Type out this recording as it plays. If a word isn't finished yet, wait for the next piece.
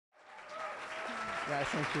Yeah,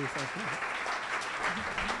 thank you, thank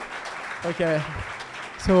you. Okay,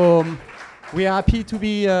 so we are happy to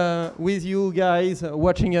be with you guys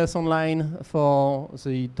watching us online for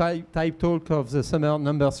the type talk of the summer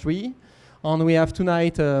number 3. And we have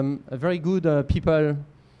tonight a very good people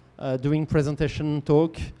doing presentation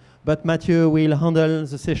talk, but Mathieu will handle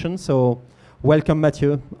the session, so welcome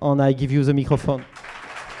Mathieu, and I give you the microphone.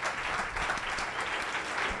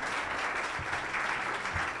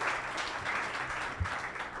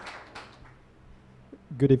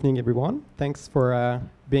 Good evening, everyone. Thanks for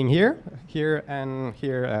being here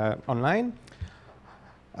online.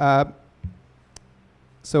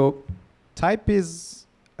 So type is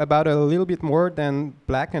about a little bit more than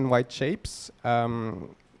black and white shapes.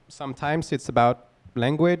 Sometimes it's about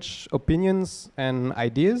language, opinions, and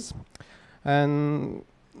ideas. And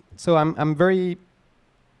so I'm very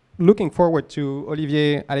looking forward to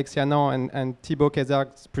Olivier Alexanian and Thibault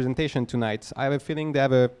Caizergues' presentation tonight. I have a feeling they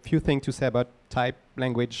have a few things to say about type,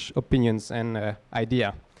 language, opinions, and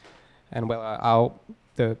idea, and well, how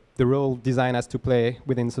the role design has to play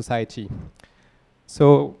within society.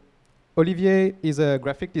 So Olivier is a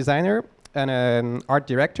graphic designer and an art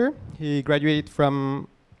director. He graduated from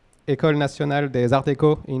École nationale des arts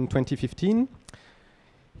déco in 2015.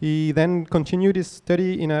 He then continued his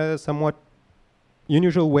study in a somewhat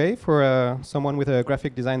unusual way for someone with a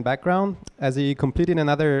graphic design background, as he completed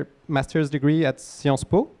another master's degree at Sciences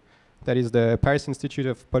Po, that is the Paris Institute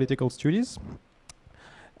of Political Studies.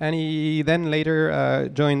 And he then later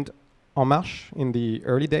joined En Marche in the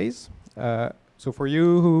early days. So for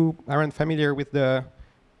you who aren't familiar with the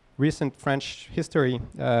recent French history,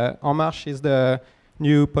 En Marche is the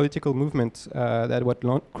new political movement that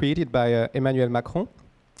was created by Emmanuel Macron.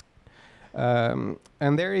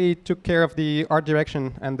 And there he took care of the art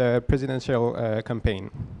direction and the presidential campaign.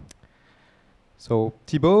 So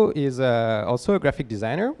Thibault is also a graphic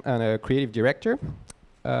designer and a creative director.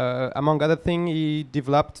 Among other things, he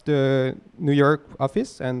developed the New York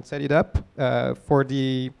office and set it up for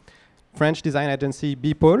the French design agency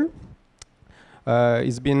École.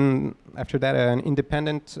 He's been, after that, an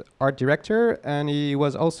independent art director, and he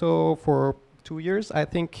was also, for 2 years, I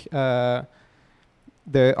think,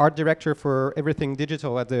 the art director for everything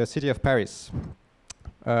digital at the city of Paris.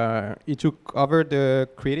 He took over the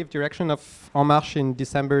creative direction of En Marche in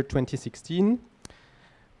December 2016.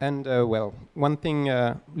 And well, one thing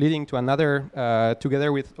leading to another,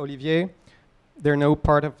 together with Olivier, they're now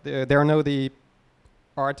the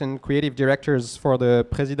art and creative directors for the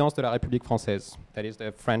Présidence de la République Française, that is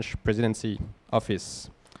the French presidency office.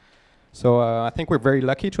 So I think we're very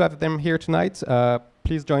lucky to have them here tonight.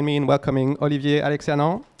 Please join me in welcoming Olivier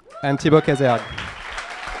Alexanian and Thibault Caizergues.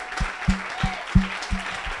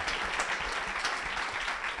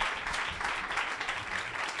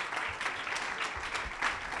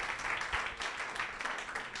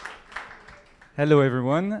 Hello,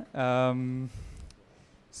 everyone.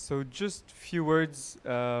 So just a few words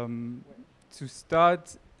to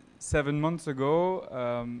start. 7 months ago,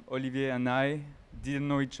 Olivier and I didn't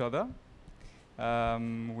know each other.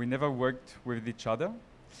 We never worked with each other.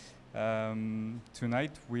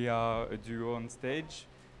 Tonight we are a duo on stage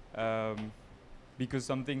because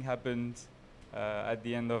something happened at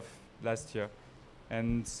the end of last year,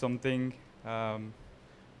 and something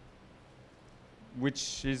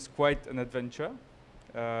which is quite an adventure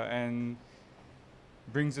and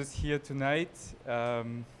brings us here tonight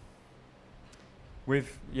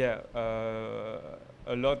with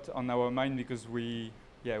a lot on our mind, because we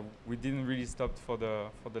didn't really stop for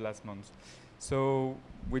the last month. So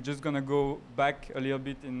we're just gonna go back a little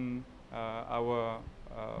bit in our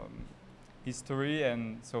history,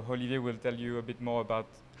 and so Olivier will tell you a bit more about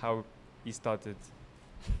how he started.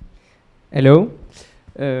 Hello.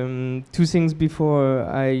 2 things before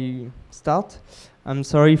I start. I'm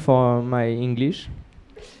sorry for my English.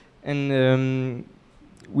 And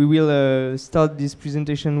we will start this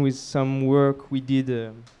presentation with some work we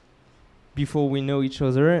did before we know each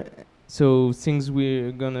other. So things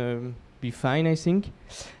we're gonna be fine, I think.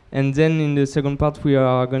 And then in the second part, we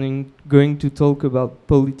are going to talk about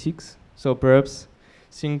politics. So perhaps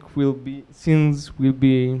things will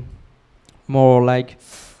be more like,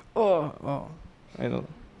 I don't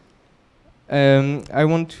know. I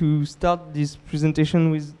want to start this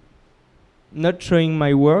presentation with not showing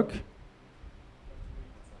my work.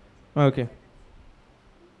 Okay.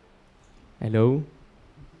 Hello.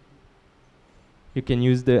 You can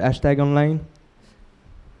use the hashtag online.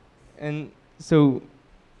 And so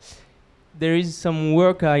there is some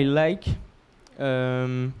work I like,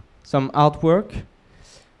 some artwork.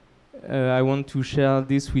 I want to share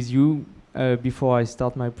this with you before I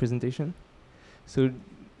start my presentation. So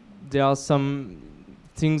there are some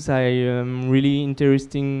things I am really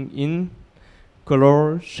interested in: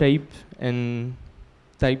 color, shape, and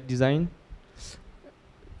type design,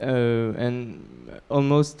 and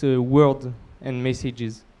almost word and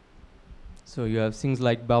messages. So you have things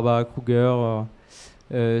like Barbara Kruger or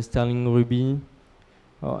Sterling Ruby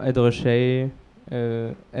or Ed Ruscha,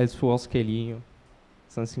 Ellsworth Kelly, or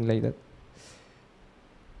something like that.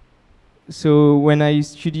 So when I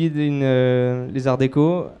studied in Les Arts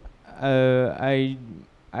Déco,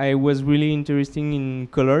 I was really interested in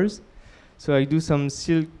colors. So I do some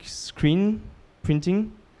silk screen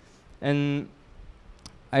printing, and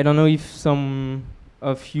I don't know if some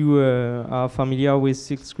of you are familiar with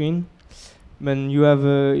silk screen, but you have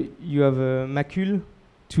a macule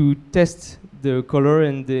to test the color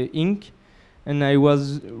and the ink, and I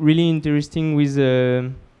was really interested with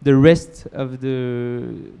the rest of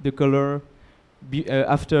the color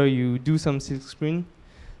after you do some silk screen.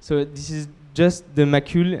 So this is just the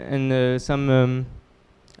macule and some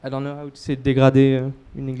I don't know how to say dégradé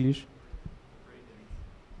in English.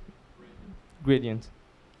 Gradient.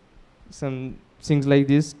 Some things like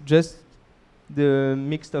this, just the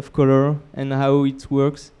mix of color and how it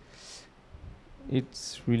works.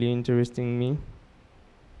 It's really interesting me.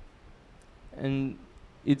 And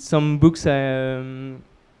it's some books who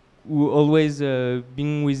always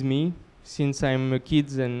been with me since I'm a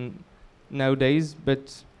kid and nowadays,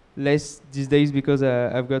 but less these days because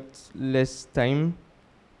I've got less time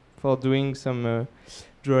for doing some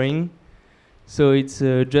drawing. So it's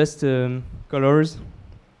just colors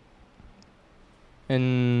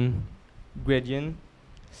and gradient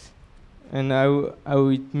and how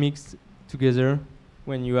it mixed together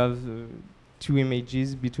when you have two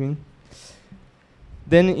images between.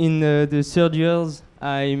 Then in the third years,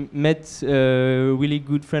 I met a really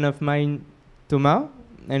good friend of mine, Thomas,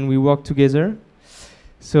 and we worked together.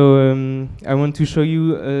 So I want to show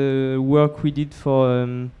you work we did for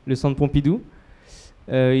Le Centre Pompidou.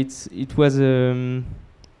 It was a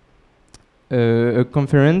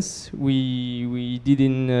conference we did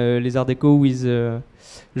in Les Arts Déco with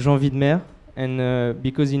Jean Widmer, and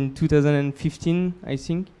because in 2015, I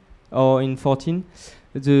think, or in 14,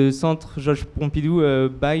 the Centre Georges Pompidou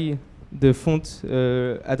buy the font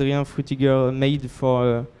Adrien Frutiger made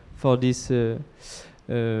for this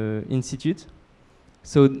institute.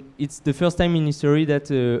 So it's the first time in history that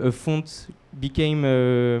a font became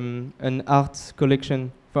an art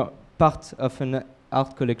collection, part of an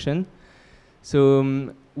art collection.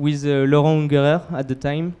 So with Laurent Ungerer at the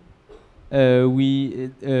time,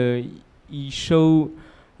 he showed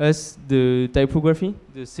us the typography,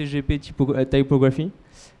 the CGP typography,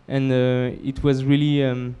 and it was really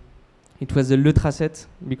it was a Le Tracette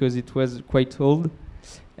because it was quite old,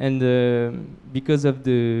 and because of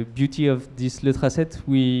the beauty of this Le Tracette,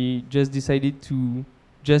 we just decided to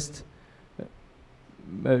just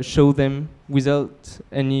show them without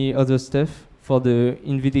any other stuff for the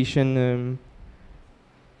invitation.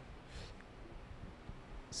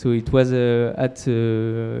 So it was at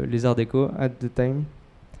Les Arts Déco at the time.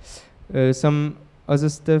 Some other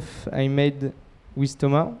stuff I made with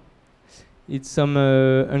Thomas. It's some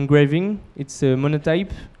engraving. It's a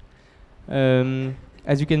monotype.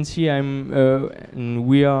 As you can see,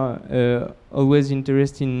 we are always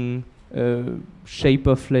interested in shape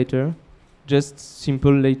of letter, just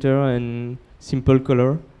simple letter and simple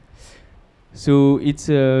color. So it's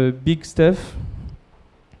big stuff.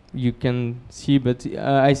 You can see, but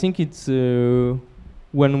I think it's a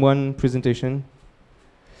 1-1 presentation.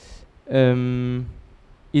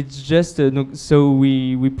 It's just so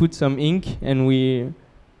we put some ink and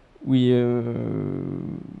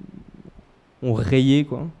on rayait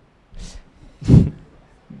quoi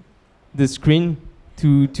the screen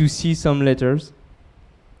to see some letters,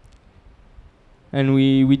 and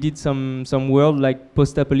we did some word like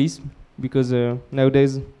post-appelism because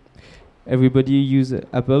nowadays everybody use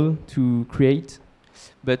Apple to create,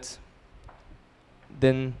 but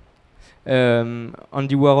then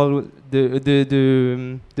Andy Warhol,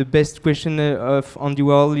 the best question of Andy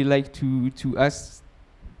Warhol he like to ask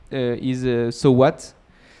is so what?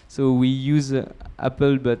 So we use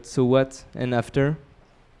Apple, but so what? And after,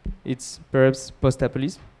 it's perhaps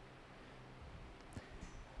post-appelism.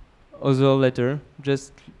 Other letter,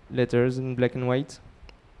 just letters in black and white,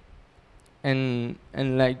 and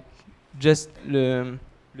like just le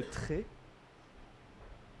trait,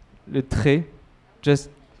 just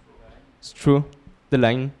straw, the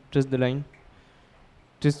line, just the line,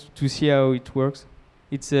 just to see how it works.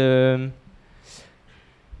 It's a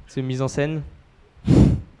mise en scène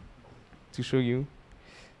to show you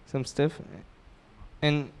some stuff,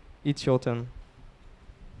 and it's your turn.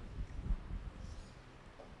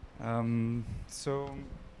 So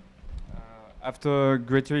after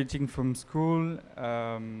graduating from school,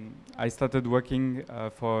 I started working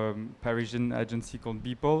for a Parisian agency called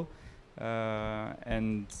École,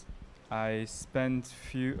 and I spent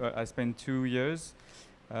 2 years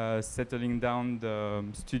settling down the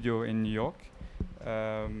studio in New York.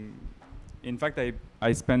 In fact,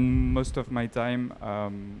 I spent most of my time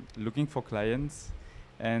looking for clients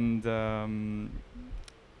and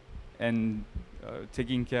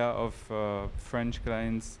taking care of French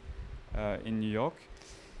clients in New York.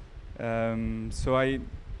 So I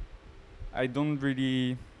don't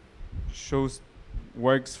really show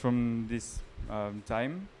works from this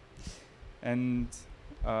time, and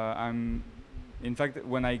in fact,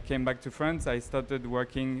 when I came back to France, I started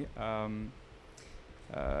working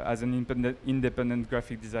as an independent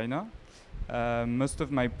graphic designer. Most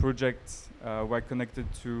of my projects were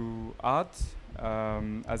connected to art,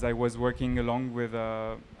 as I was working along with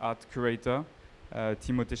art curator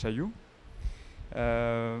Thibault.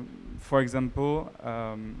 For example,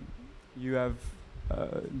 you have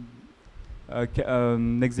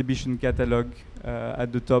an exhibition catalog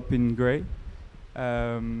at the top in gray.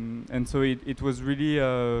 And so it was really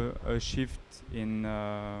a shift in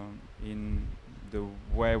the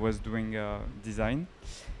way I was doing design.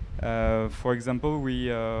 For example,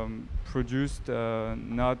 we produced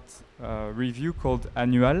an art review called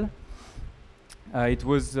Annual. It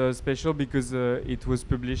was special because it was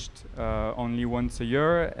published only once a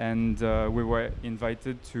year, and we were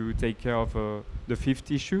invited to take care of the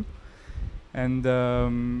 5th issue. And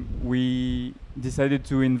we decided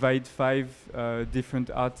to invite 5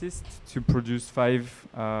 different artists to produce 5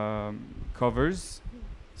 covers.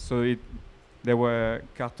 So they were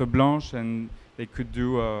carte blanche, and they could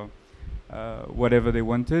do whatever they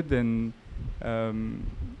wanted. And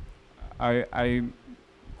I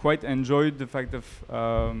quite enjoyed the fact of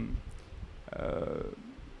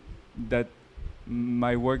that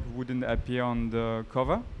my work wouldn't appear on the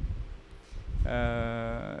cover.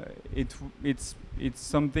 It's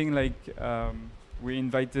something like we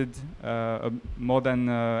invited more than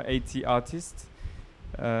 80 artists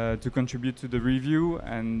to contribute to the review,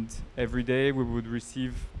 and every day we would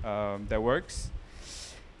receive their works.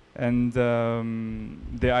 And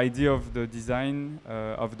the idea of the design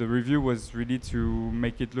of the review was really to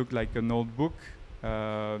make it look like an old book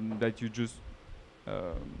that you just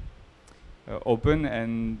open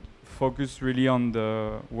and focus really on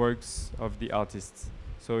the works of the artists.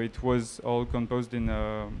 So it was all composed in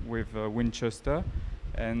with Winchester,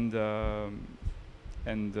 and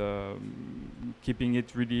keeping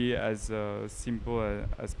it really as simple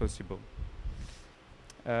as possible.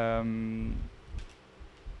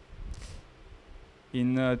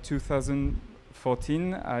 In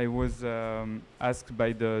 2014, I was asked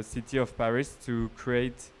by the city of Paris to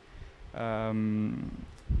create a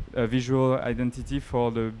visual identity for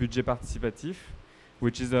the budget participatif,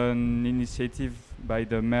 which is an initiative by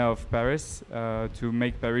the mayor of Paris to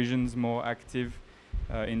make Parisians more active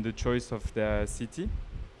in the choice of their city.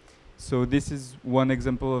 So this is one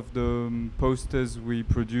example of the posters we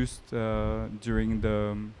produced during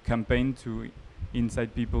the campaign to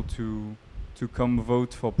incite people to come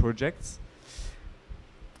vote for projects.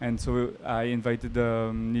 And so I invited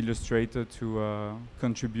an illustrator to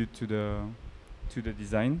contribute to the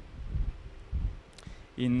design.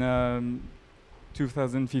 In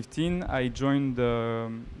 2015, I joined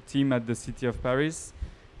the team at the City of Paris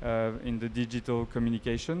in the digital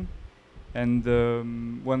communication. And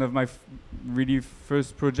one of my really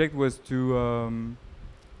first project was to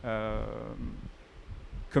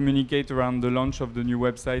communicate around the launch of the new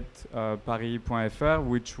website paris.fr,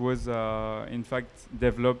 which was in fact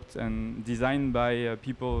developed and designed by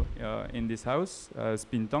people in this house,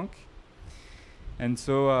 Spin Tank. And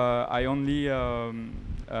so I only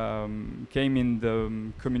came in the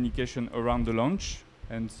communication around the launch.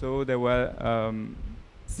 And so there were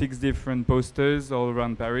 6 different posters all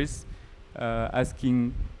around Paris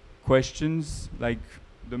asking questions, like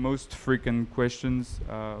the most frequent questions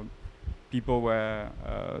people were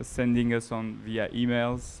sending us on via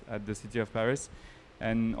emails at the City of Paris,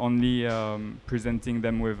 and only presenting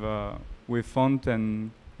them with font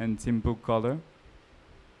and simple color.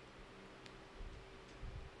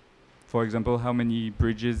 For example, how many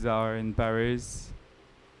bridges are in Paris?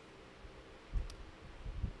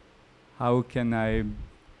 How can I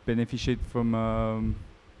benefit from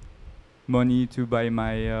money to buy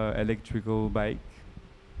my electrical bike?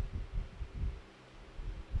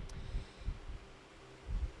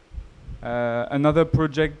 Another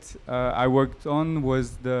project I worked on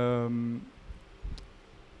was the,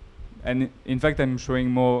 and in fact I'm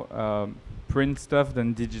showing more print stuff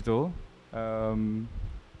than digital.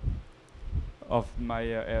 Of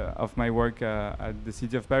my work at the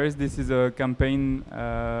city of Paris. This is a campaign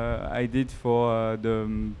I did for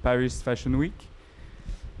the Paris Fashion Week,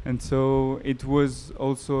 and so it was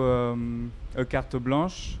also a carte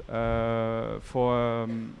blanche for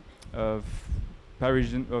a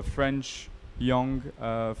Parisian, a French young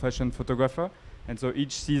fashion photographer, and so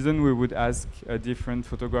each season we would ask a different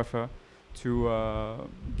photographer to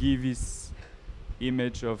give his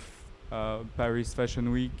image of Paris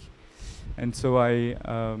Fashion Week. And so I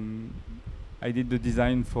did the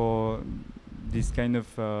design for this kind of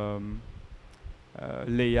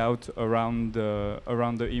layout around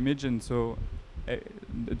the image, and so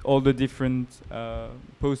all the different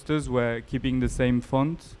posters were keeping the same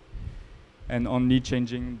font and only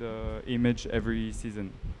changing the image every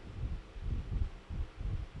season.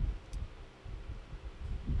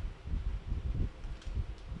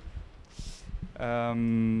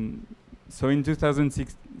 So in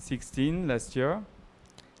 2016, last year,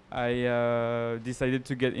 I decided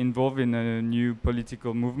to get involved in a new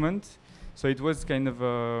political movement. So it was kind of,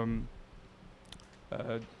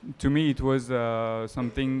 to me, it was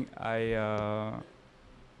something I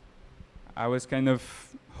was kind of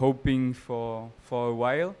hoping for a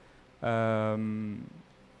while. The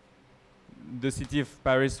city of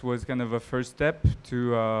Paris was kind of a first step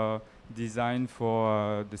to design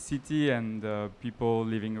for the city and people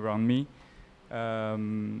living around me.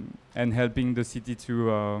 And helping the city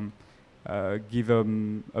to give a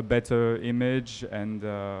better image and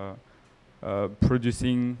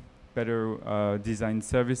producing better design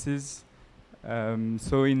services.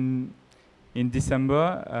 So in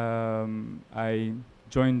December, I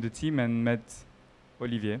joined the team and met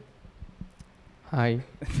Olivier. Hi.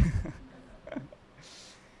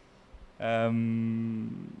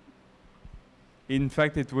 In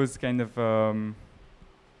fact, it was kind of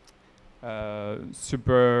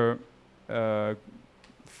super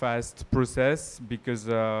fast process because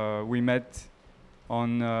we met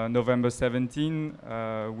on November 17,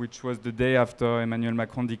 which was the day after Emmanuel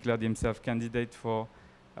Macron declared himself candidate for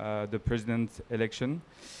the president election.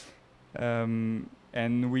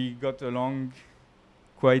 And we got along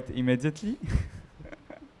quite immediately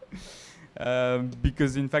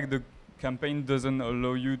because in fact the campaign doesn't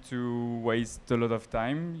allow you to waste a lot of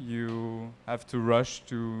time. You have to rush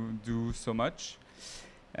to do so much,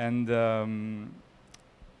 and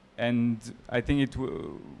I think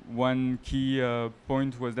one key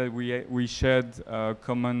point was that we shared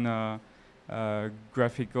common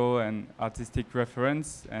graphical and artistic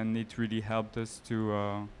reference, and it really helped us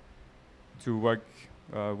to work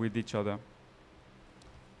with each other.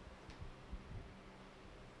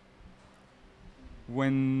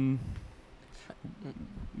 When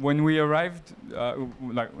we arrived,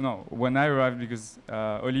 when I arrived, because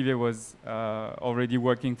Olivier was already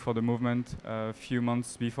working for the movement a few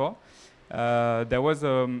months before, there was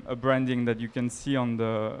a branding that you can see on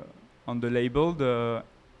the label, the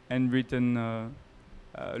handwritten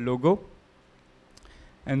logo.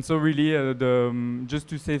 And so really, just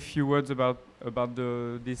to say a few words about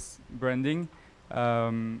this branding,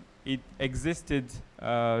 it existed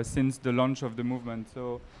since the launch of the movement.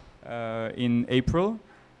 So in April,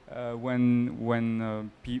 when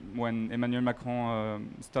Emmanuel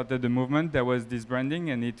Macron started the movement, there was this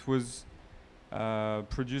branding, and it was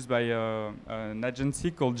produced by an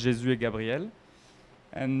agency called Jesus et Gabriel.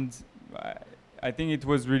 And I think it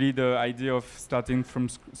was really the idea of starting from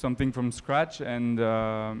something from scratch and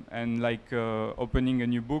like opening a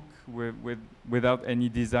new book without any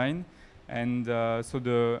design. And so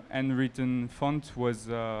the handwritten font was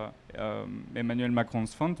Emmanuel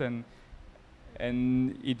Macron's font, and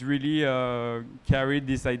it really carried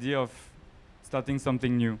this idea of starting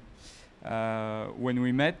something new. When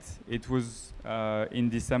we met, it was in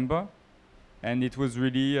December, and it was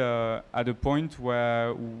really at a point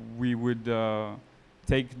where we would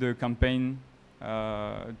take the campaign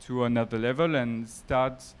to another level and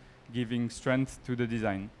start giving strength to the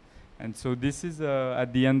design. And so this is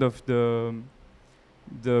at the end of the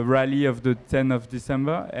rally of the 10th of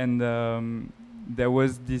December, and there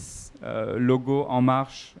was this logo En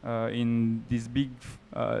Marche in these big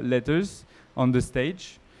letters on the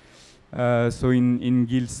stage. So in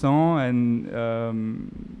Gilson and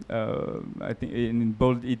I think in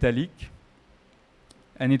bold italic.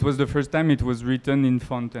 And it was the first time it was written in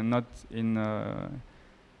font and not in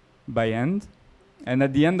by hand. And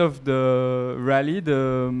at the end of the rally,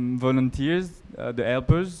 the volunteers, the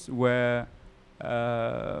helpers, were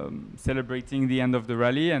celebrating the end of the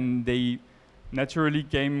rally, and they naturally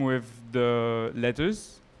came with the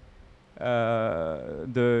letters.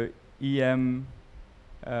 The EM,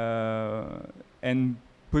 and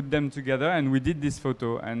put them together, and we did this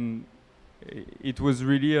photo, and it was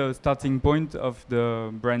really a starting point of the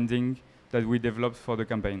branding that we developed for the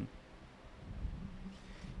campaign.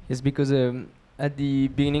 Yes, because at the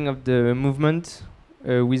beginning of the movement,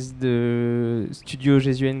 with the studio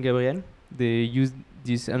Jésus Gabriel, they used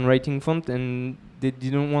this handwriting font, and they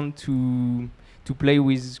didn't want to play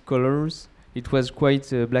with colors. It was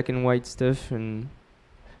quite black and white stuff and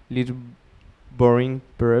little boring,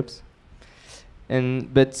 perhaps.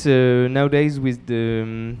 But nowadays, with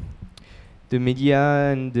the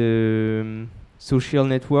media and the social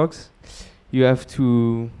networks, you have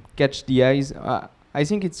to catch the eyes. I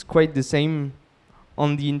think it's quite the same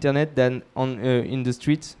on the internet than on in the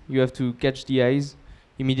streets. You have to catch the eyes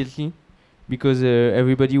immediately, because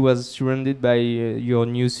everybody was surrounded by your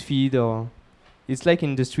news feed, or it's like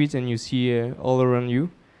in the streets and you see all around you.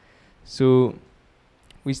 So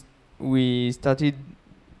we started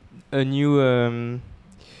a new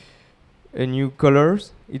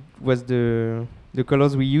colors. It was the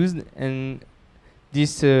colors we used, and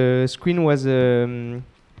this screen was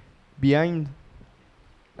behind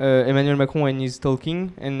Emmanuel Macron when he's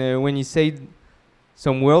talking, and when he said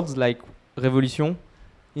some words like révolution,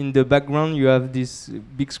 in the background you have this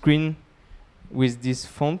big screen with this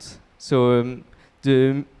font. So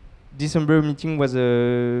the December meeting was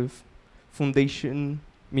a foundation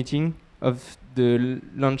meeting of the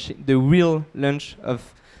real launch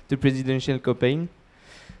of the presidential campaign.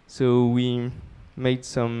 So we made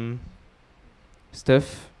some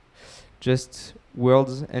stuff, just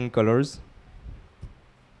words and colors.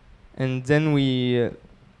 And then we,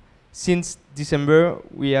 since December,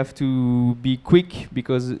 we have to be quick,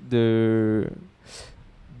 because the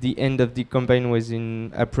end of the campaign was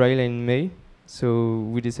in April and May. So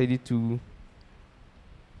we decided to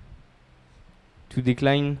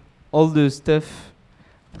decline all the stuff,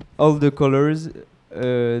 all the colors,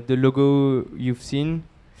 the logo you've seen,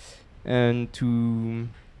 and to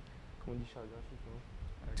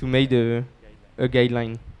make a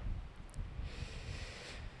guideline.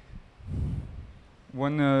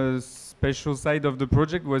 One special side of the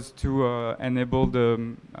project was to enable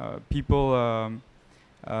the people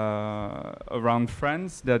around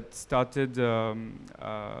France that started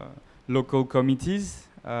local committees.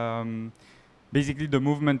 Basically, the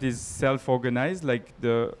movement is self-organized. Like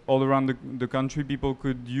all around the country, people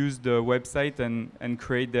could use the website and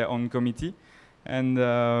create their own committee, and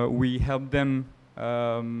we helped them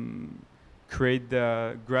create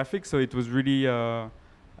the graphics. So it was really a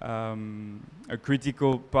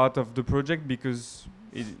critical part of the project, because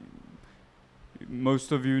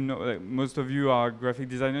most of you are graphic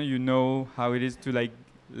designer. You know how it is to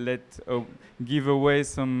give away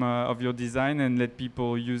some of your design and let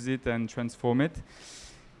people use it and transform it.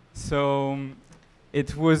 So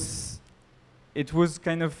it was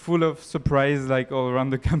kind of full of surprise, like all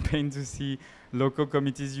around the campaign, to see local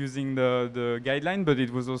committees using the guideline, but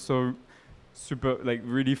it was also super, like,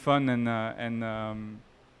 really fun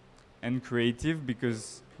and creative,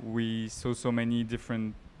 because we saw so many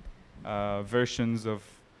different versions of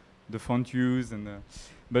the font use, and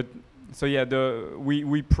so yeah,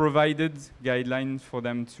 we provided guidelines for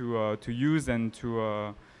them to use and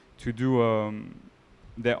to do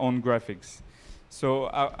their own graphics. So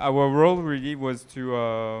our role really was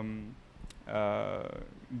to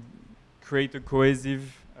create a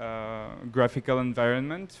cohesive graphical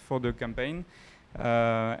environment for the campaign,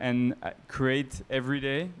 and create every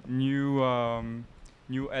day new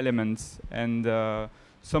elements. And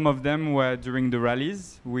some of them were during the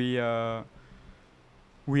rallies. We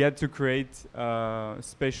had to create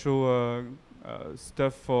special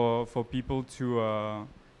stuff for people to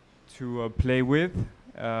play with.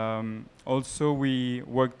 Also, we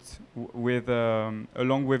worked with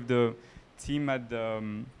along with the team at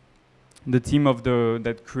the team of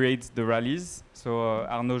that creates the rallies. So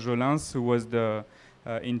Arnaud Jolins, who was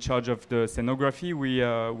in charge of the scenography,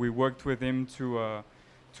 we worked with him to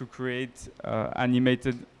create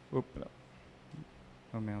animated. Oh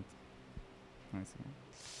merde. Nice.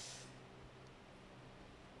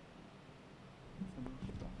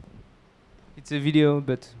 It's a video,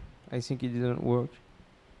 but I think it didn't work.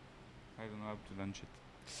 I don't know how to launch it.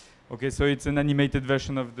 Okay, so it's an animated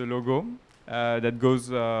version of the logo that goes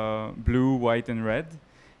blue, white, and red,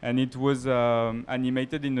 and it was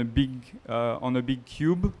animated in on a big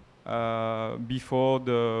cube before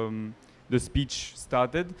the speech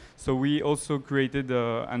started. So we also created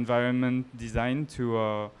environment design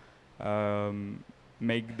to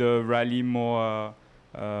make the rally more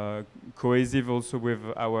cohesive, also with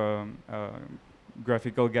our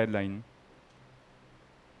graphical guideline.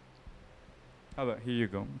 Oh, but here you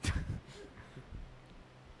go.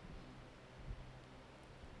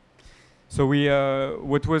 So we,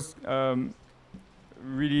 what was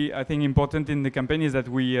really, I think, important in the campaign is that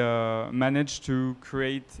we managed to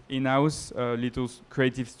create in-house a little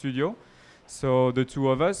creative studio. So the two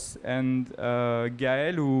of us and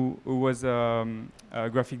Gaël, who was a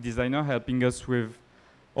graphic designer, helping us with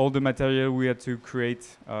all the material we had to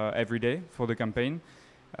create every day for the campaign,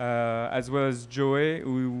 as well as Joey,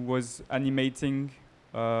 who was animating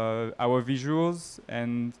our visuals.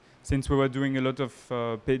 And since we were doing a lot of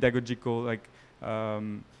pedagogical, like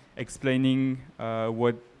explaining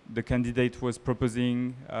what the candidate was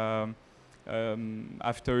proposing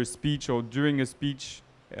after a speech or during a speech,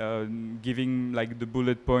 giving like the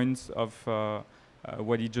bullet points of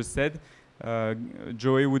what he just said.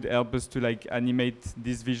 Joey would help us to like animate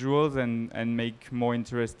these visuals and make more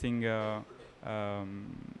interesting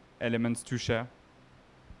elements to share.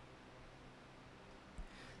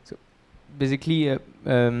 So basically,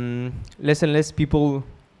 less and less people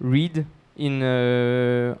read in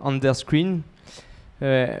on their screen,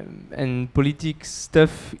 and politics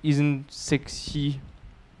stuff isn't sexy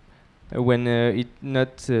when it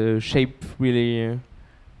not shaped really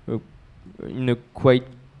in a quite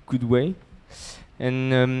good way.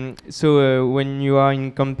 And so when you are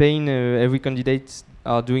in campaign, every candidate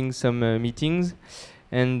are doing some meetings,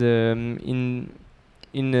 and in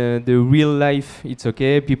the real life it's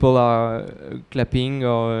okay, people are clapping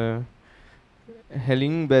or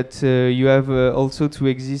hailing, but you have also to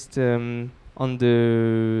exist on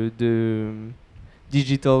the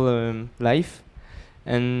digital life,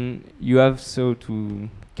 and you have so to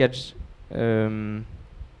catch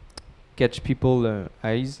people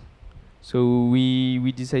eyes. So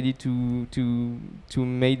we decided to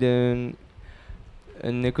make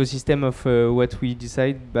an ecosystem of what we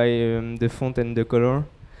decide by the font and the color,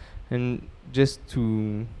 and just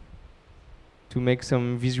to make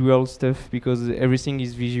some visual stuff, because everything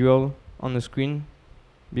is visual on the screen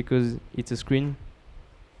because it's a screen.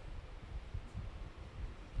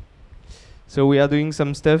 So we are doing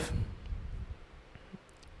some stuff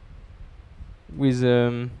with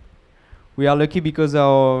we are lucky because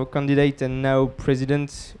our candidate and now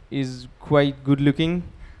president is quite good looking.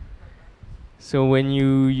 So when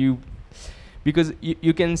you because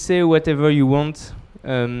you can say whatever you want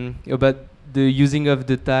about the using of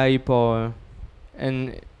the type, or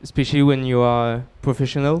and especially when you are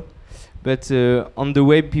professional, but on the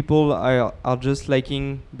web people are just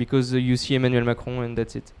liking because you see Emmanuel Macron and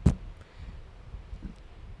that's it.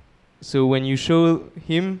 So when you show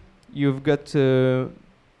him, you've got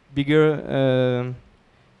bigger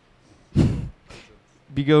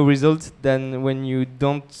bigger results than when you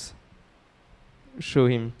don't show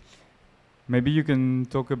him. Maybe you can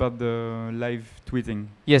talk about the live tweeting.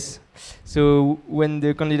 Yes. So when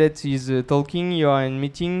the candidate is talking, you are in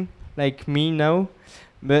meeting like me now.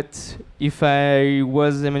 But if I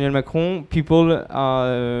was Emmanuel Macron, people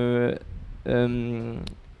are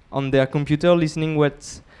on their computer listening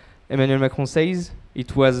what Emmanuel Macron says.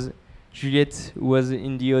 It was Juliette who was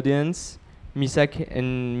in the audience, Misak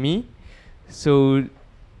and me. So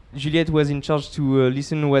Juliette was in charge to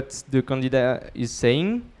listen what the candidate is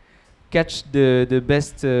saying, catch the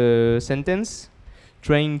best sentence,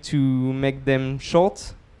 trying to make them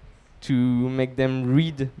short, to make them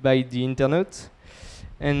read by the internet.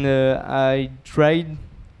 And I tried,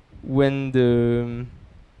 when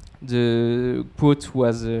the quote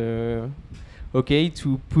was okay,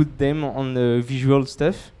 to put them on the visual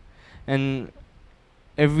stuff. And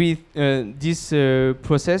every this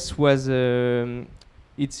process was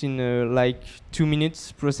it's in like 2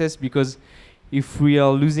 minutes process, because if we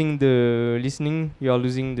are losing the listening, you are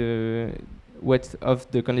losing the what of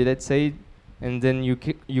the candidate said, and then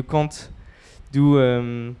you can't do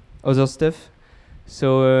other stuff.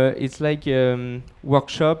 So it's like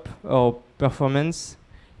workshop or performance.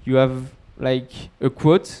 You have like a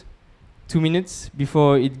quote 2 minutes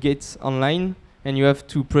before it gets online, and you have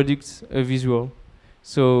to produce a visual.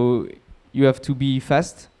 So you have to be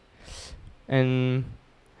fast, and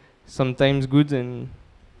sometimes good and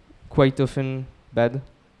quite often bad.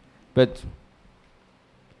 But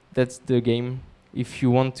that's the game if you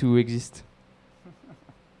want to exist.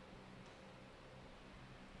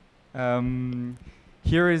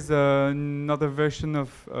 Here is another version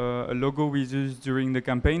of a logo we used during the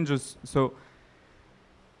campaign. Just so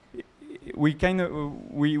we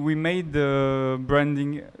we made the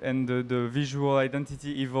branding and the visual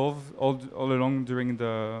identity evolve all along during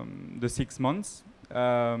the 6 months,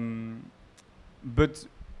 but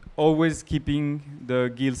always keeping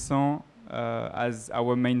the Gilson as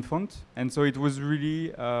our main font. And so it was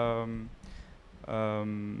really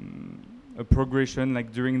a progression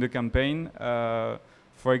like during the campaign.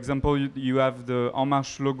 For example, you have the En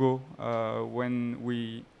Marche logo when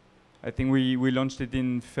I think we launched it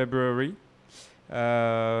in February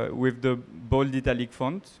with the bold italic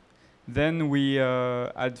font. Then we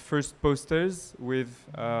had first posters with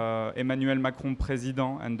Emmanuel Macron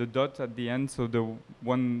Président and the dot at the end, so the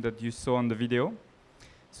one that you saw on the video.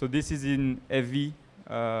 So this is in heavy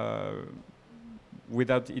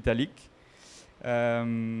without italic.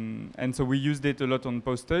 And so we used it a lot on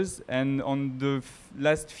posters. And on the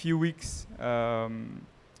last few weeks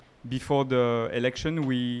before the election,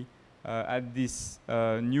 we had this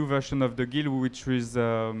new version of the GIL, which was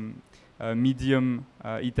medium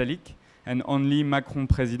italic and only Macron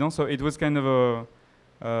Président. So it was kind of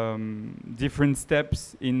a different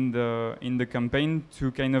steps in the campaign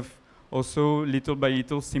to kind of also little by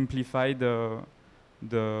little simplify the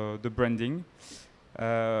branding.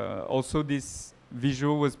 Also, this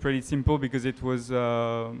visual was pretty simple because it was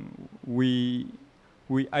we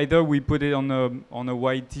either put it on a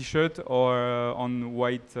white T-shirt or on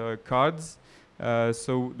white cards.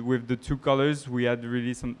 So with the two colors, we had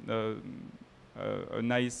really some a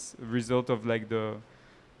nice result of like the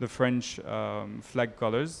French flag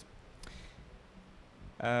colors.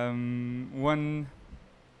 One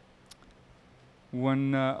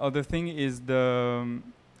other thing is an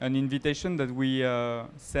invitation that we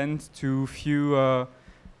sent to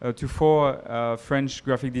four French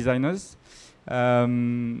graphic designers.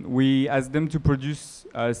 We asked them to produce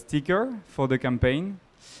a sticker for the campaign.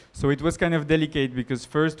 So it was kind of delicate because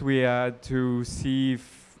first we had to see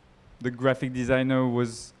if the graphic designer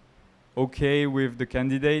was okay with the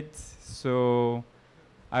candidate. So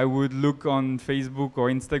I would look on Facebook or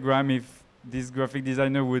Instagram if this graphic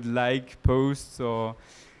designer would like posts or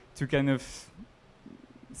to kind of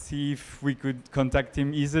see if we could contact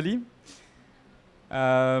him easily.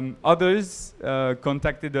 Others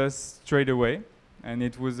contacted us straight away, and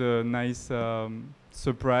it was a nice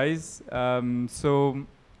surprise. So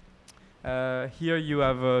here you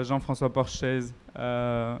have Jean-François Porchet's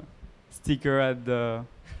sticker at the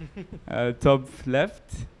top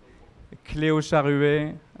left, Cléo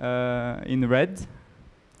Charuet in red,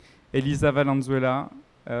 Elisa Valenzuela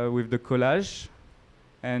with the collage,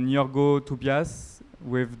 and Yorgo Tupias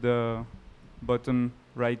with the bottom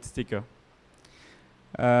right sticker.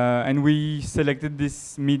 And we selected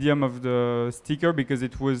this medium of the sticker because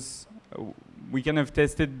it was, we kind of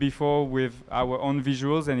tested before with our own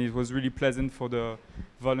visuals, and it was really pleasant for the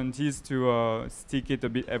volunteers to stick it a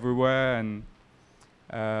bit everywhere, and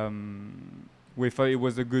we thought it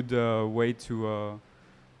was a good way to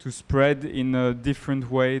spread in a different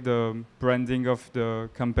way the branding of the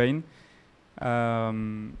campaign,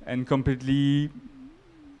 and completely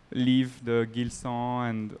leave the Gilson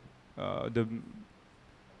and the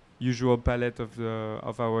usual palette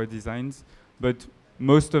of our designs, but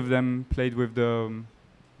most of them played with the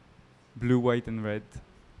blue, white, and red.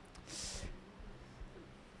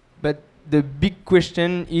 But the big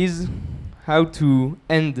question is how to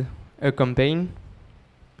end a campaign.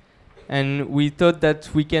 And we thought that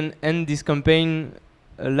we can end this campaign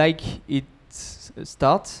like it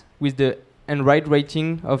starts, with the handwrite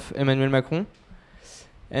writing of Emmanuel Macron.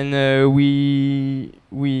 And we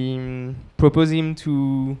propose him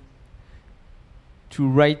to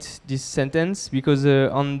write this sentence because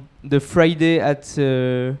on the Friday at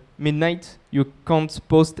midnight you can't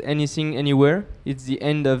post anything anywhere. It's the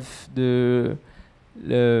end of the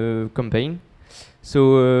campaign.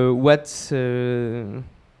 So what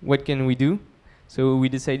can we do? So we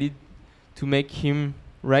decided to make him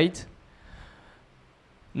write.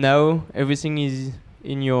 Now everything is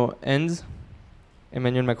in your hands,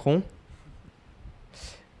 Emmanuel Macron.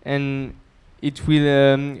 And it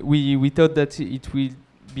will. We thought that it will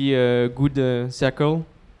be a good circle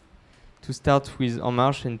to start with En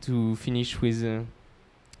Marche and to finish with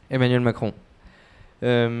Emmanuel Macron.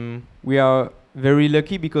 We are very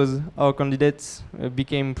lucky because our candidate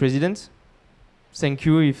became president. Thank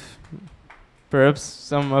you. If perhaps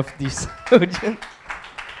some of this audience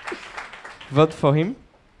vote for him.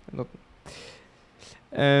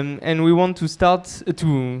 And we want to start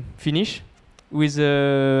to finish with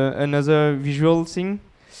another visual thing.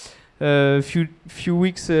 Few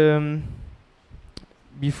weeks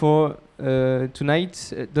before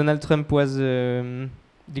tonight, Donald Trump was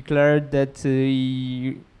declared that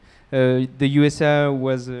the USA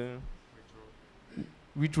was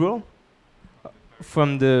withdraw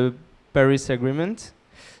from the Paris Agreement.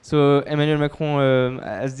 So Emmanuel Macron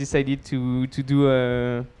has decided to do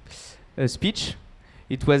a speech.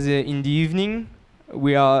 It was in the evening.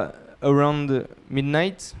 We are around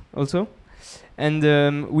midnight also. And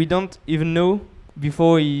we don't even know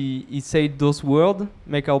before he said those words,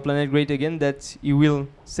 make our planet great again, that he will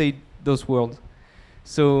say those words.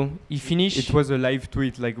 So he finished. It was a live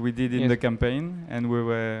tweet like we did in Yes. the campaign, and we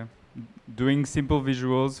were doing simple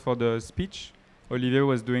visuals for the speech. Olivier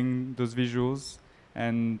was doing those visuals,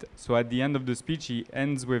 and so at the end of the speech he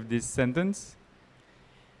ends with this sentence.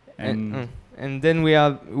 And then we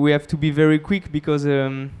have to be very quick because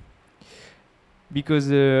on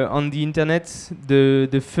the internet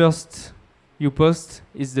the first you post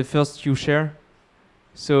is the first you share,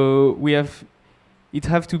 so it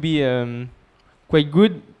have to be quite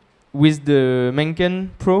good with the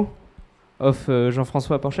Mencken Pro of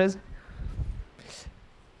Jean-François Porchez,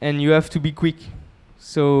 and you have to be quick.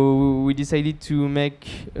 So we decided to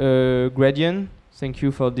make a gradient. Thank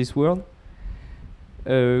you for this word.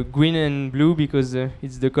 Green and blue because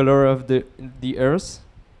it's the color of the earth,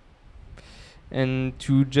 and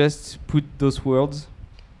to just put those words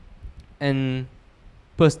and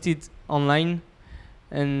post it online,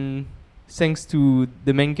 and thanks to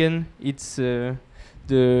the Mencken, it's the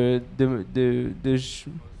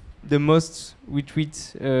most retweet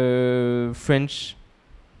French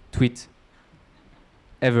tweet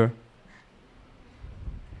ever.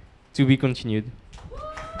 To be continued.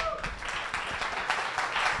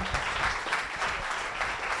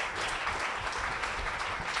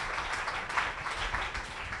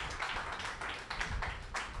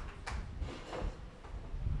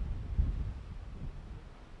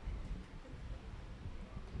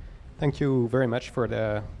 Thank you very much for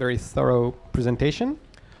the very thorough presentation.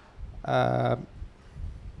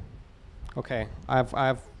 Okay, I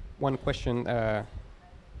have one question. I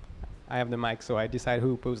have the mic, so I decide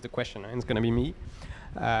who posed the question, and it's going to be me.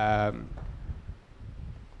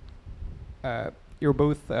 You're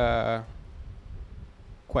both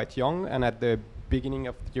quite young and at the beginning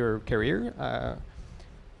of your career,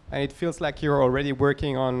 and it feels like you're already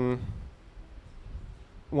working on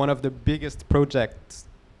one of the biggest projects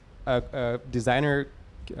a designer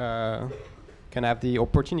can have the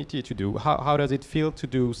opportunity to do. How does it feel to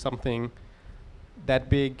do something that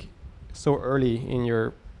big so early in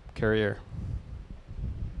your career?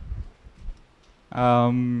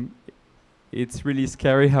 It's really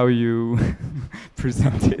scary how you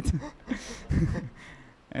present it.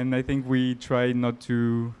 And I think we try not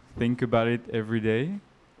to think about it every day,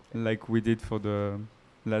 like we did for the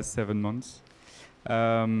last 7 months.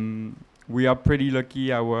 We are pretty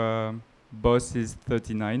lucky. Our boss is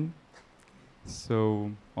 39,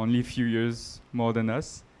 so only a few years more than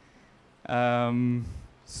us.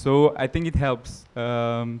 So I think it helps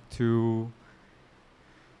to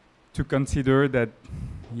consider that,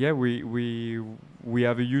 yeah, we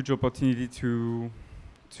have a huge opportunity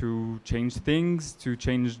to change things, to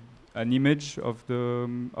change an image of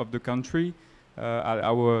the country at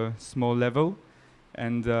our small level,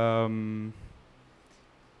 and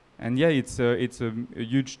yeah, it's a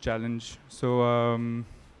huge challenge. So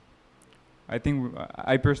I think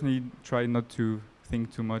I personally try not to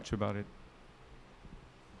think too much about it.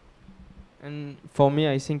 And for me,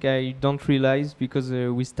 I think I don't realize because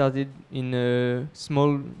we started in a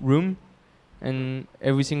small room, and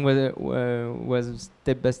everything was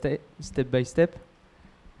step by step,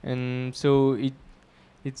 and so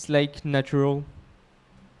it's like natural.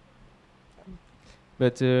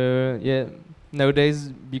 But yeah. Nowadays,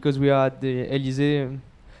 because we are at the Élysée,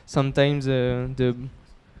 sometimes the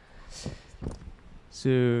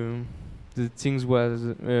things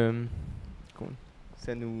was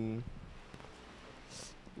ça nous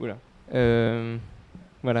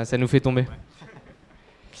voilà, ça nous fait tomber.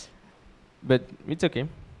 But it's okay.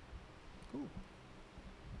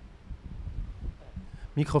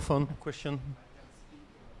 Microphone question.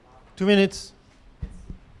 2 minutes.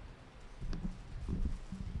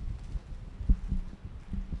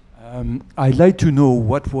 I'd like to know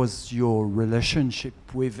what was your relationship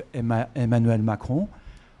with Emmanuel Macron.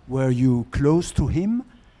 Were you close to him?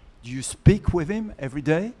 Do you speak with him every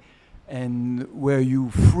day? And were you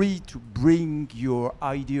free to bring your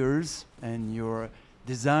ideas and your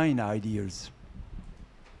design ideas?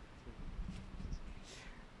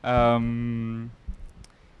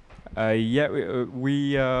 Yeah,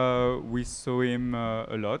 we saw him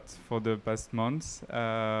a lot for the past months,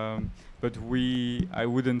 but I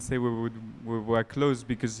wouldn't say we were close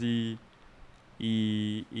because he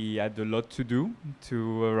had a lot to do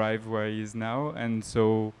to arrive where he is now, and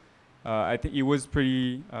so I think he was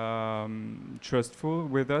pretty trustful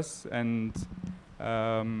with us, and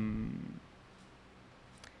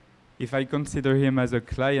if I consider him as a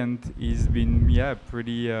client, he's been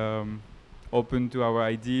pretty open to our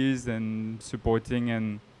ideas and supporting,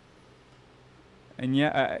 and And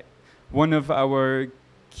yeah, one of our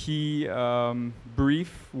key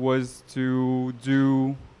brief was to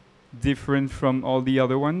do different from all the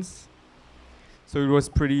other ones. So it was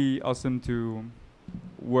pretty awesome to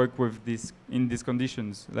work with this in these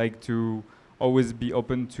conditions, like to always be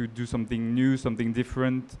open to do something new, something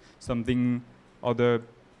different, something other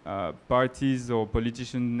parties or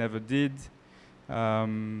politicians never did.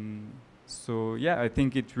 So yeah, I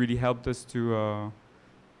think it really helped us to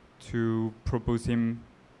propose him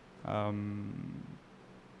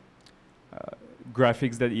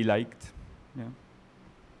graphics that he liked. Yeah.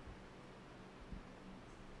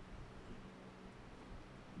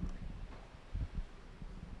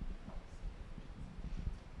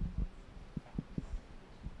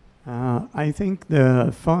 I think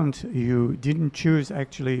the font you didn't choose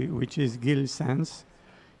actually, which is Gil Sans,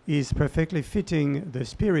 is perfectly fitting the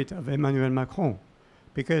spirit of Emmanuel Macron,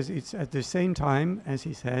 because it's at the same time, as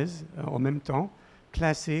he says, en même temps,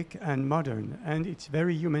 classic and modern, and it's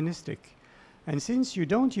very humanistic. And since you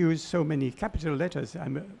don't use so many capital letters,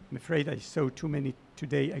 I'm afraid I saw too many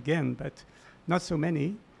today again, but not so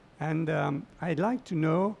many, and I'd like to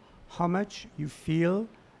know how much you feel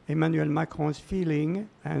Emmanuel Macron's feeling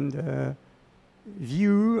and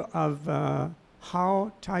view of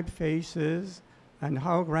how typefaces and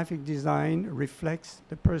how graphic design reflects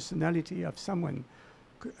the personality of someone.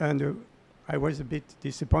 And I was a bit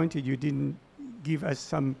disappointed you didn't give us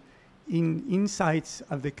some insights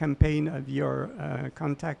of the campaign of your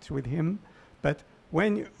contact with him. But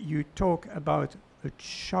when you talk about a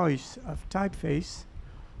choice of typeface,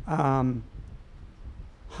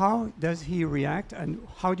 how does he react, and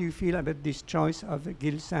how do you feel about this choice of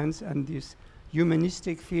Gil Sans and this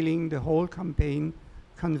humanistic feeling the whole campaign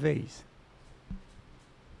conveys?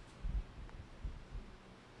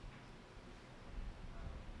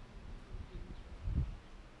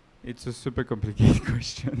 It's a super complicated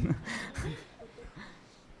question.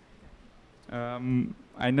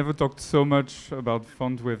 I never talked so much about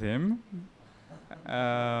font with him.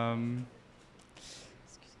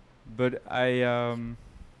 But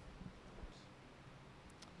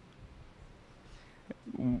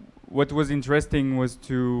what was interesting was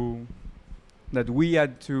that we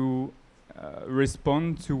had to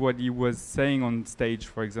respond to what he was saying on stage,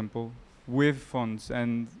 for example, with fonts,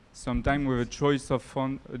 and sometimes with a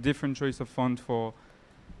different choice of font for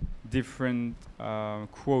different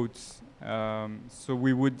quotes. So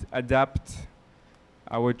we would adapt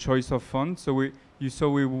our choice of font. So you saw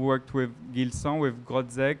we worked with Gil Sans, with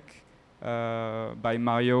Caizergues, by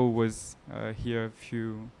Mario, who was here a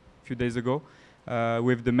few days ago,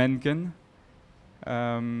 with the Mencken.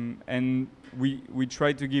 And we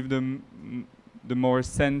try to give them the more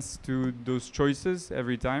sense to those choices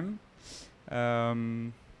every time.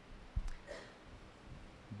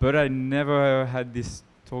 But I never had this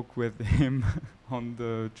talk with him on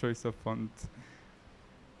the choice of font.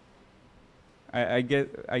 I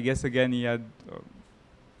guess again he had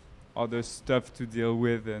other stuff to deal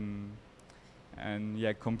with and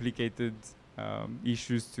yeah, complicated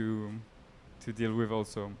issues to deal with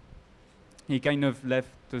also. He kind of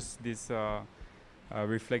left us this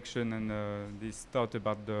reflection and this thought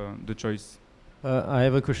about the choice. I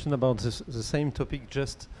have a question about the same topic,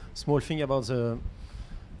 just small thing about the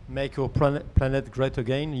Make Your Planet Great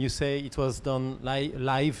Again. You say it was done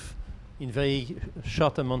live in very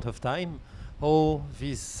short amount of time. How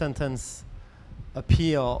this sentence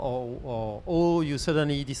appear, or you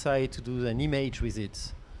suddenly decide to do an image with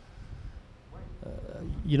it?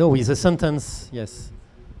 You know, with a sentence, yes.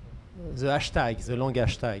 The hashtag, the long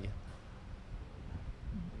hashtag.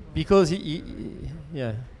 Because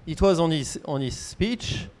yeah, it was on his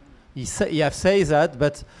speech. He have said that,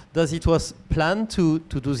 but does it was planned to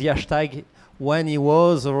do the hashtag when he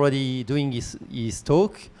was already doing his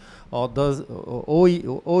talk, or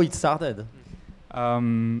it started?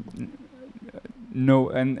 No,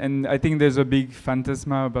 and I think there's a big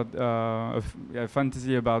phantasma about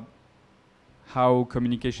fantasy about how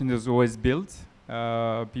communication is always built.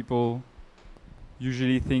 People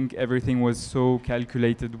usually think everything was so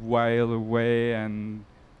calculated while away, and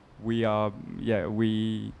we had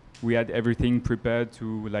everything prepared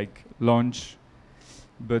to like launch,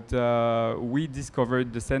 but we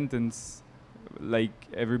discovered the sentence like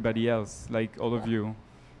everybody else, like all of you,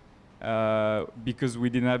 because we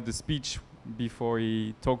didn't have the speech before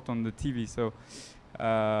he talked on the TV. So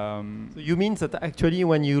you mean that actually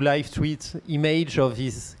when you live tweet image of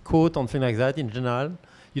his quote or something like that in general,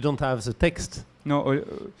 you don't have the text? No.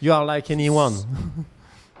 You are like anyone,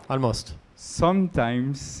 almost.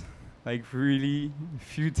 Sometimes, like really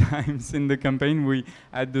few times in the campaign, we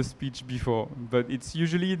had the speech before, but it's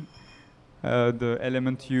usually the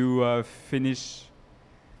element you finish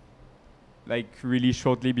like really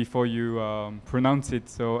shortly before you pronounce it.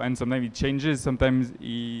 So, and sometimes it changes. Sometimes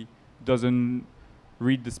he doesn't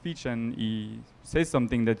read the speech and he says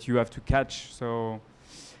something that you have to catch. So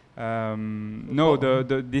no,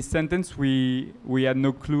 this sentence we had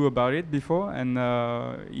no clue about it before, and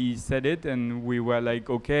he said it, and we were like,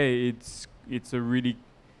 okay, it's a really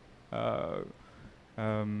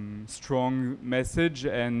strong message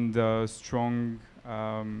and strong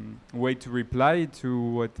way to reply to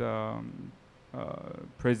what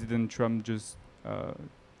President Trump just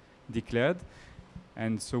declared.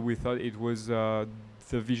 And so we thought it was the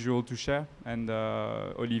visual to share, and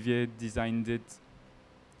Olivier designed it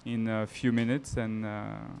in a few minutes, and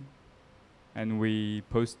we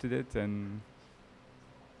posted it. And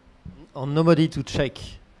on nobody to check,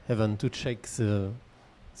 Evan, to check the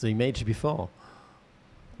image before.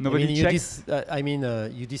 Nobody checked.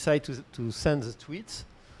 You decide to send the tweet.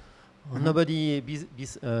 Nobody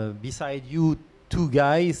beside you, two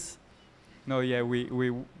guys. No, yeah, we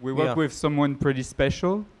work with someone pretty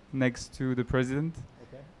special next to the president,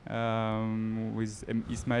 with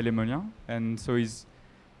Ismaël Emmanuel, and so he's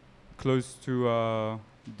close to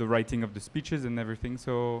the writing of the speeches and everything.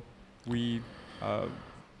 So we,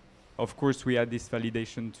 of course, we had this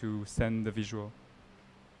validation to send the visual.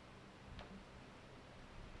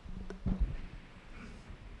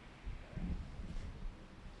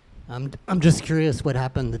 I'm just curious what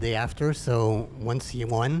happened the day after. So once you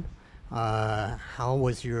won, how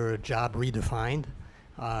was your job redefined?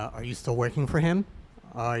 Are you still working for him?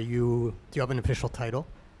 Do you have an official title?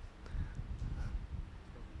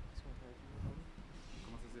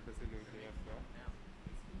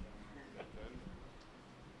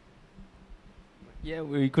 Yeah,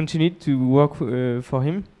 we continued to work for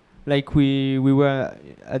him, like we were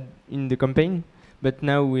in the campaign, but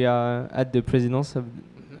now we are at the presidence of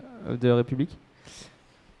the Republic.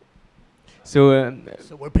 So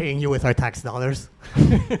we're paying you with our tax dollars.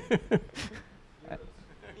 Euros.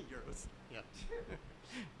 Yeah.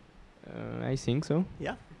 I think so.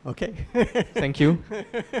 Yeah. Okay. Thank you.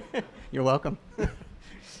 You're welcome.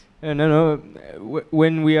 No.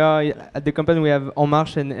 When we are at the campaign, we have En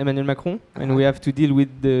Marche and Emmanuel Macron, and we have to deal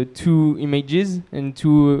with the two images and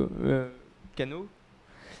two canaux.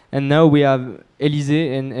 And now we have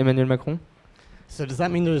Élysée and Emmanuel Macron. So does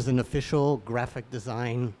that mean there's an official graphic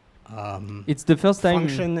design it's the first time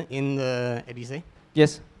function in the Élysée?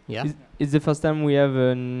 Yes. Yeah. It's the first time we have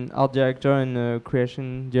an art director and a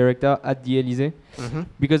creation director at the Élysée,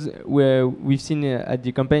 because we've seen at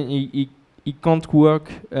the campaign he can't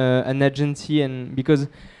work an agency, and because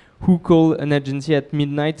who call an agency at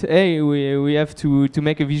midnight? Hey, we have to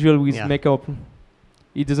make a visual with makeup.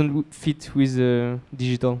 It doesn't fit with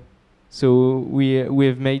digital, so we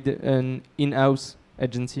have made an in-house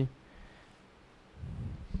agency.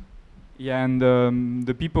 Yeah, and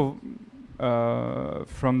the people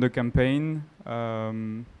from the campaign,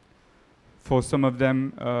 for some of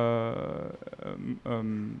them,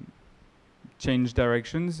 change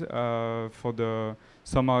directions.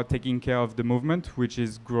 Some are taking care of the movement, which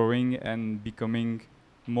is growing and becoming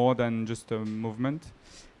more than just a movement.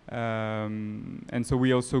 And so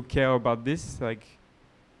we also care about this, like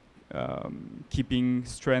keeping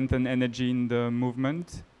strength and energy in the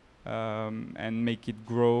movement, and make it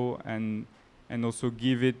grow, and also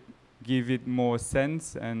give it more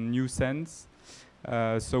sense and new sense.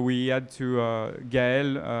 So we had to,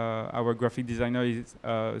 Gaël, our graphic designer, is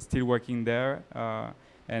still working there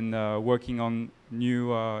and working on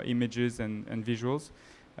new images and visuals.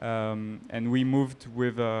 And we moved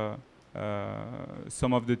with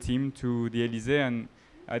some of the team to the Élysée, and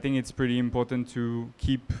I think it's pretty important to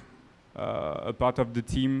keep a part of the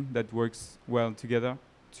team that works well together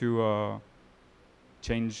to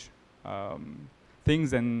change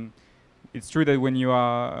things. And it's true that when you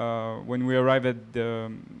are when we arrive at the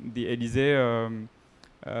Élysée,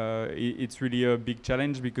 it's really a big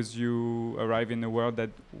challenge, because you arrive in a world that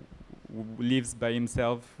lives by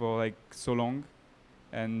himself for like so long.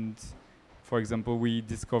 And for example, we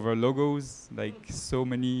discover logos, like so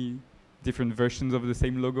many different versions of the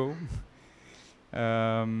same logo,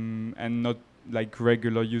 and not like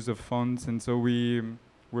regular use of fonts. And so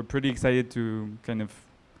we're pretty excited to kind of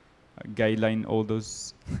guideline all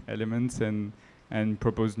those elements and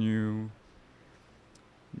propose new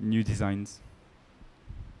designs.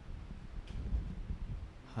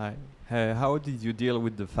 Hi. How did you deal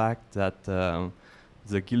with the fact that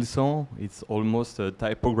the Gilson is almost a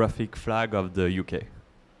typographic flag of the UK?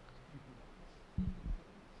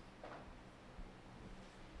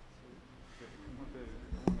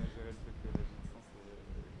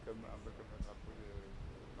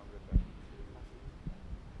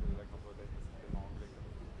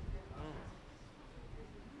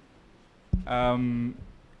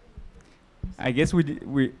 I guess we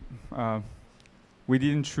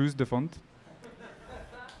didn't choose the font.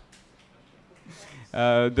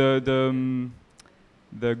 The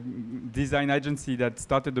design agency that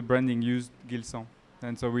started the branding used Gilson,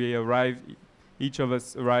 and so we arrived. Each of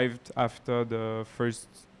us arrived after the first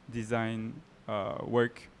design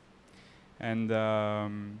work, and I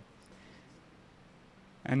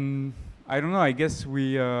don't know. I guess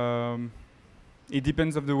we. It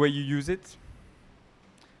depends of the way you use it,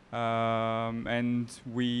 and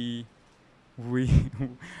we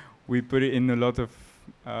we put it in a lot of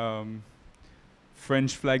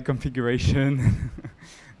French flag configuration.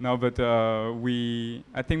 No, but I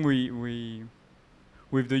think we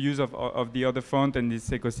with the use of the other font and this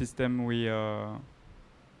ecosystem,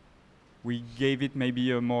 we gave it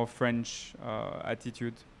maybe a more French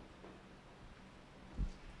attitude.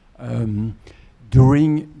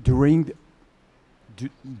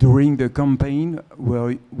 During the campaign,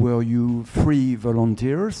 were you free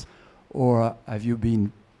volunteers, or have you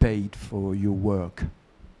been paid for your work?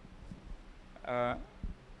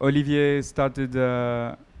 Olivier started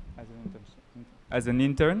as an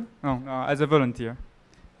intern, as a volunteer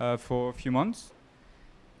for a few months,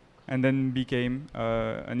 and then became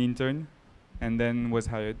an intern, and then was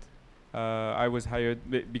hired. I was hired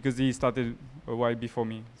because he started a while before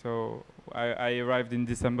me. So I arrived in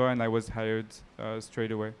December and I was hired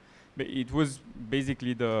straight away. But it was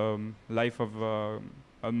basically the life of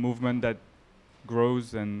a movement that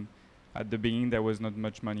grows, and at the beginning there was not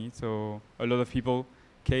much money. So a lot of people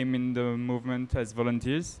came in the movement as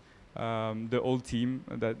volunteers. The whole team,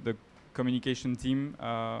 the communication team,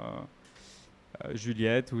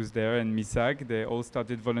 Juliette, who's there, and Misak, they all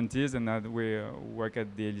started volunteers, and now we work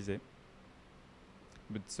at the Élysée.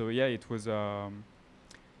 But so yeah, it was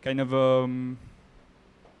kind of a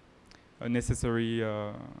necessary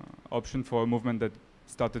option for a movement that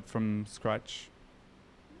started from scratch.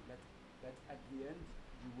 But at the end,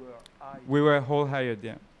 you were hired. We were all hired,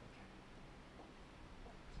 yeah.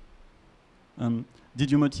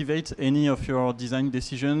 Did you motivate any of your design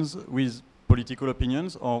decisions with political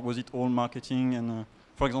opinions, or was it all marketing? And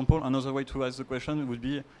for example, another way to ask the question would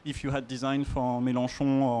be, if you had designed for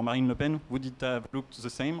Mélenchon or Marine Le Pen, would it have looked the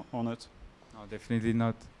same or not? No, definitely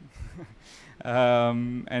not.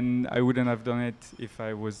 And I wouldn't have done it if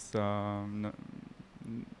I was not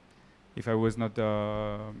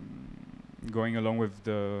going along with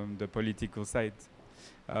the political side.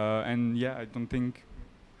 And yeah, I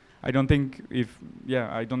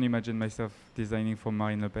don't imagine myself designing for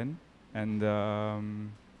Marine Le Pen, and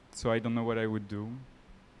so I don't know what I would do.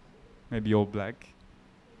 Maybe all black.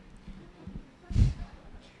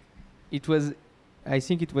 I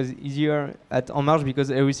think it was easier at En Marche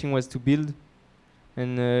because everything was to build,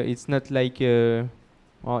 and it's not like, yes,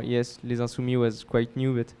 Les Insoumis was quite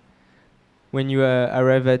new, but when you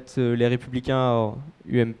arrive at Les Républicains or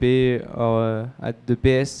UMP or at the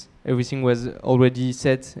PS, everything was already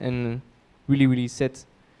set and really, really set.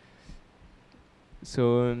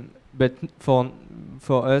 So, but for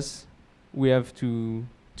us, we have to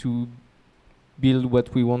build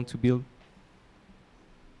what we want to build.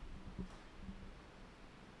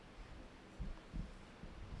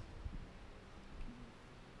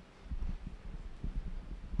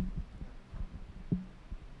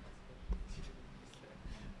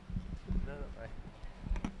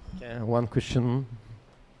 Okay, one question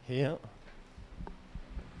here.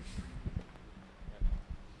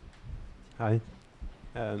 Hi.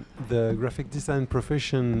 The graphic design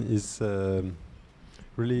profession is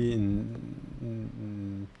really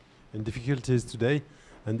in difficulties today,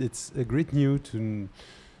 and it's a great news to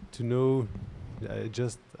know. I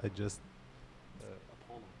just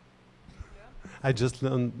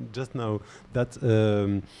learned just now that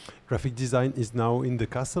graphic design is now in the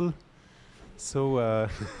castle. So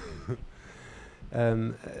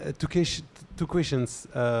two questions.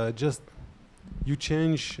 Just you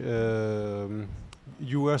change.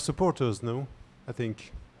 You were supporters, no? I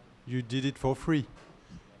think you did it for free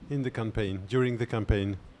in the campaign, during the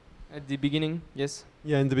campaign. At the beginning, yes.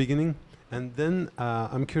 Yeah, in the beginning. And then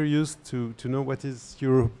I'm curious to know what is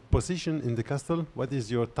your position in the castle. What is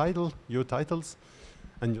your title, your titles,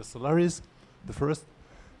 and your salaries? The first,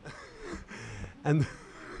 and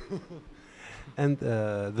and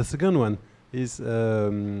the second one is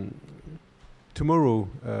tomorrow.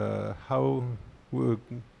 How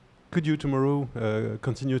could you tomorrow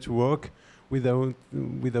continue to work without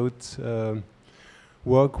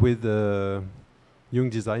work with young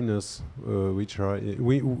designers, which are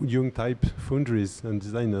young type foundries and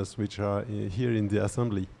designers, which are here in the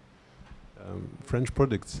assembly? French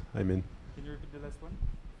products, I mean. Can you repeat the last one?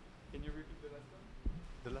 Can you repeat the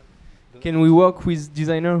Can we work with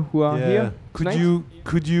designers who are here? Could tonight? you?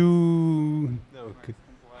 Could you? No.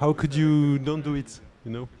 How could you don't do it?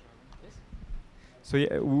 You know. So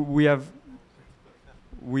yeah, we have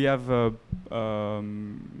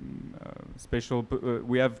special.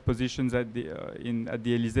 We have positions at the at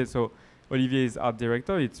the Élysée. So Olivier is art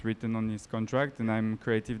director. It's written on his contract, and I'm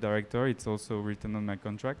creative director. It's also written on my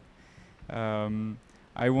contract.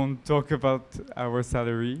 I won't talk about our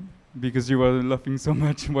salary because you were laughing so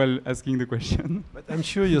much while asking the question. But I'm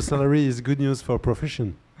sure your salary is good news for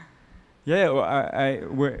profession. Yeah, well,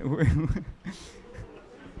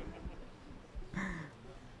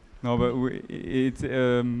 no, but it's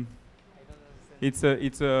a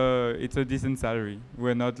decent salary.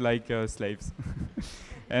 We're not like slaves.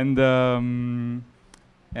 And I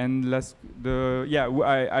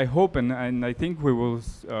hope and I think we will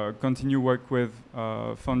continue work with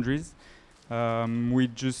foundries.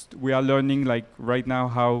 We are learning like right now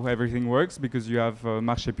how everything works because you have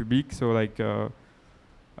marché public, so like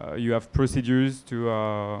you have procedures to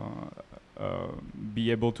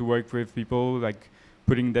be able to work with people, like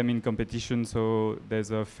putting them in competition, so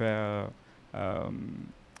there's a fair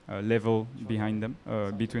level behind them,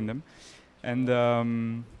 between them, and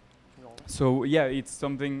so yeah, it's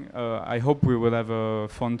something I hope we will have a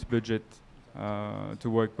fund budget to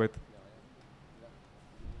work with.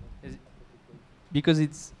 Because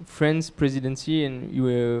it's France presidency and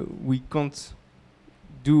we can't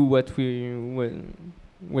do what we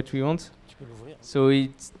want, so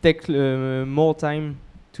it takes more time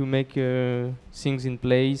to make things in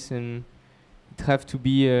place, and it have to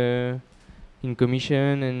be in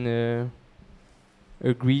commission and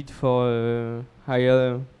agreed for a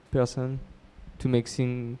higher person to make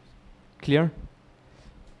things clear.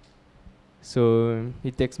 So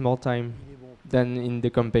it takes more time than in the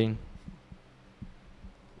campaign.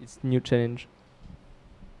 It's new challenge.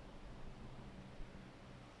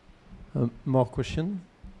 More question?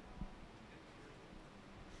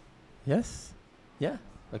 Yes? Yeah?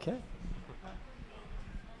 Okay.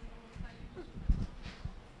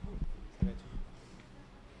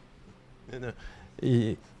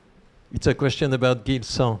 It's a question about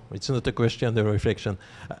Gilson. It's not a question, a reflection.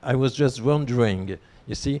 I was just wondering,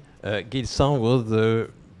 you see, Gilson was the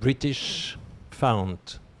British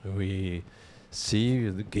font. We see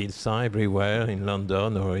the Gilson everywhere in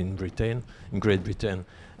London or in Britain, in Great Britain.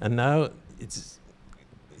 And now it's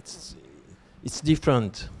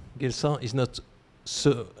different. Gilson is not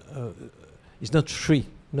so it's not free,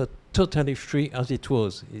 not totally free as it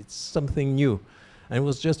was. It's something new. I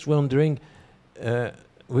was just wondering,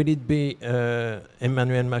 will it be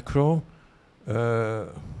Emmanuel Macron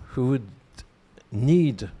who would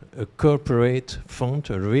need a corporate font,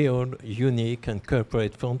 a real, unique and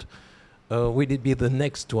corporate font, or will it be the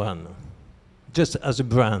next one, just as a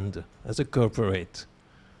brand, as a corporate?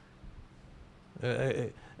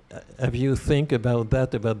 Have you think about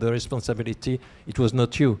that, about the responsibility? It was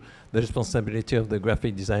not you, the responsibility of the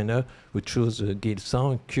graphic designer who chose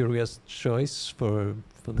Gilson, curious choice for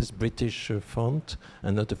this British font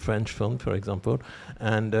and not a French font, for example.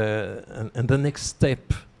 And the next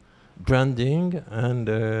step, branding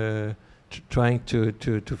and trying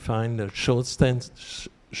to find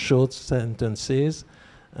short sentences.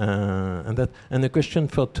 And a question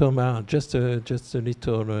for Thomas, just a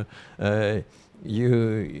little.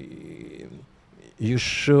 You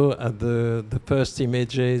show at the first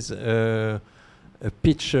images a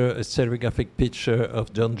picture, a serigraphic picture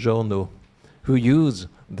of John Giorno, who used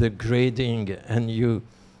the grading, and you,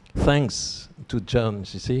 thanks to John,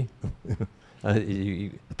 you see,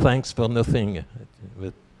 thanks for nothing,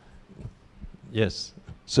 but yes.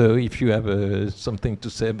 So if you have something to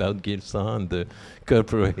say about Gilson and the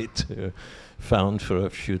corporate fund for a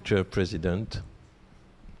future president,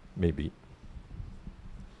 maybe.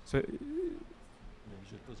 So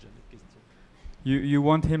you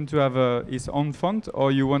want him to have his own font,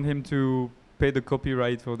 or you want him to pay the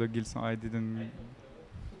copyright for the Gilson? I didn't.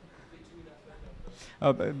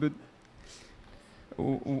 But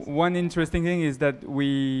one interesting thing is that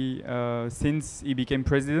we, since he became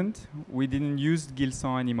president, we didn't use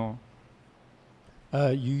Gilson anymore.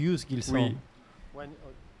 You use Gilson when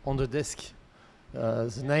on the desk.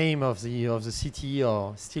 The name of the city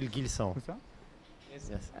or still Gilson.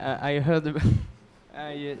 Yes. I heard.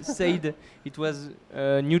 I said it was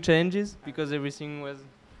new challenges because everything was.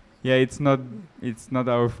 Yeah, it's not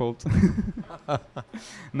our fault.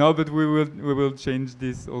 No, but we will change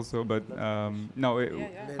this also. But no,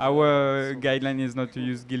 our guideline is not to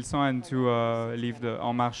use Gilson and to leave the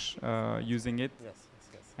En Marche using it. Yes.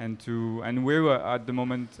 And we were at the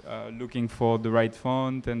moment looking for the right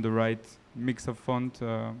font and the right mix of font.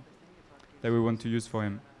 that we want to use for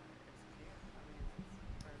him.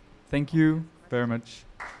 Thank you very much.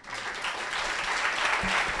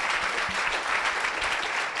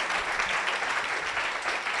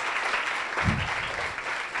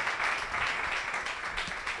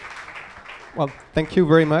 Well, thank you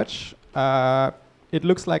very much. It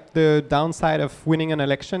looks like the downside of winning an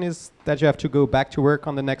election is that you have to go back to work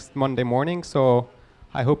on the next Monday morning. So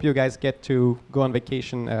I hope you guys get to go on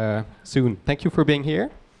vacation soon. Thank you for being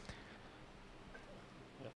here.